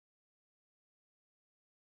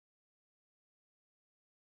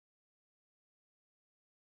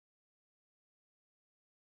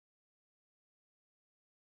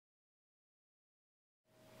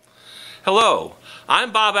Hello,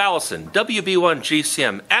 I'm Bob Allison,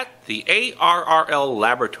 WB1GCM at the ARRL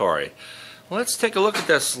Laboratory. Let's take a look at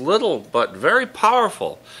this little but very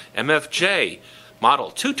powerful MFJ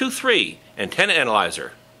Model 223 antenna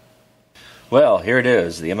analyzer. Well, here it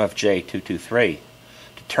is, the MFJ 223.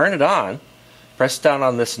 To turn it on, press down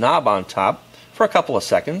on this knob on top for a couple of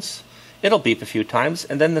seconds. It'll beep a few times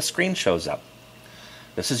and then the screen shows up.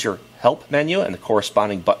 This is your help menu and the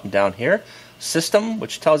corresponding button down here. System,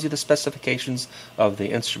 which tells you the specifications of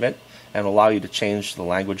the instrument and will allow you to change the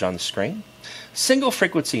language on the screen. Single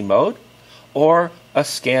frequency mode or a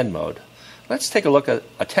scan mode. Let's take a look at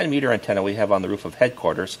a 10-meter antenna we have on the roof of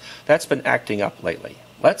headquarters that's been acting up lately.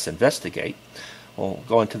 Let's investigate. We'll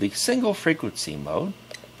go into the single frequency mode,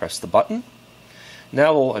 press the button.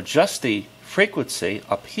 Now we'll adjust the frequency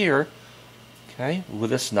up here, okay,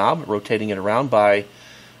 with this knob, rotating it around by,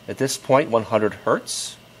 at this point, 100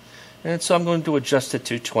 hertz. And so I'm going to adjust it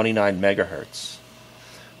to 29 megahertz.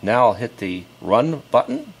 Now I'll hit the run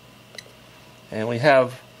button, and we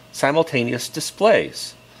have simultaneous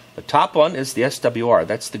displays. The top one is the SWR,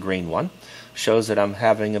 that's the green one. Shows that I'm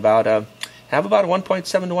having about a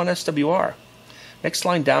 1.7 to 1 SWR. Next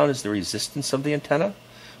line down is the resistance of the antenna.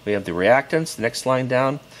 We have the reactance, the next line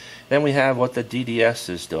down. Then we have what the DDS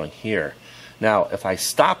is doing here. Now, if I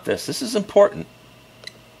stop this, this is important.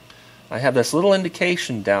 I have this little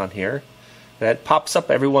indication down here that pops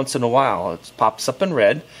up every once in a while. It pops up in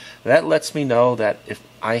red. That lets me know that if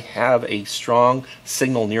I have a strong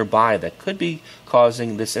signal nearby that could be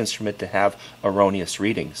causing this instrument to have erroneous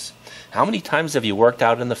readings. How many times have you worked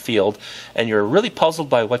out in the field and you're really puzzled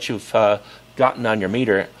by what you've gotten on your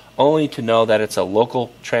meter only to know that it's a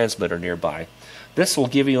local transmitter nearby? This will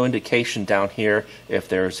give you an indication down here if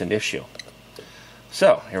there's an issue.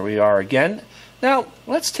 So here we are again. Now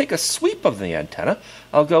let's take a sweep of the antenna.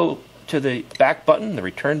 I'll go to the back button, the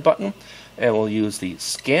return button, and we'll use the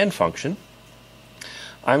scan function.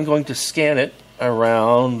 I'm going to scan it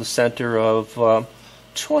around the center of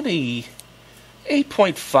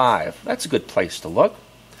 28.5. That's a good place to look.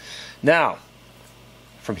 Now,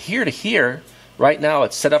 from here to here, right now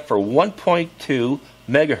it's set up for 1.2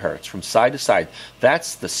 megahertz from side to side.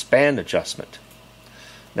 That's the span adjustment.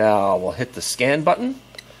 Now we'll hit the scan button,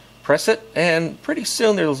 press it, and pretty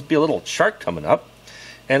soon there'll be a little chart coming up,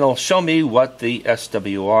 and it'll show me what the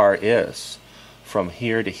SWR is from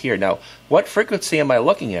here to here. Now, what frequency am I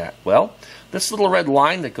looking at? Well, this little red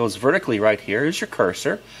line that goes vertically right here is your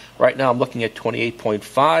cursor. Right now I'm looking at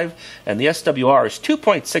 28.5, and the SWR is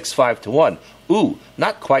 2.65 to 1. Ooh,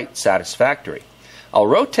 not quite satisfactory. I'll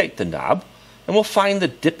rotate the knob, and we'll find the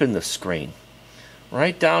dip in the screen.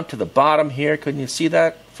 Right down to the bottom here. Couldn't you see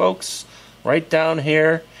that, folks? Right down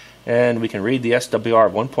here. And we can read the SWR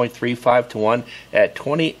of 1.35 to 1 at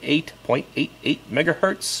 28.88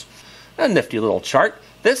 megahertz. A nifty little chart.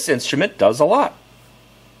 This instrument does a lot.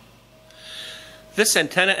 This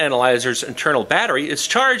antenna analyzer's internal battery is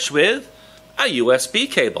charged with a USB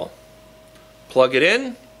cable. Plug it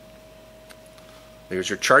in. There's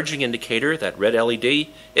your charging indicator, that red LED.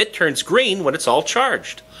 It turns green when it's all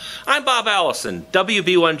charged. I'm Bob Allison,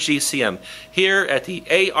 WB1GCM, here at the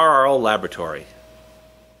ARRL Laboratory.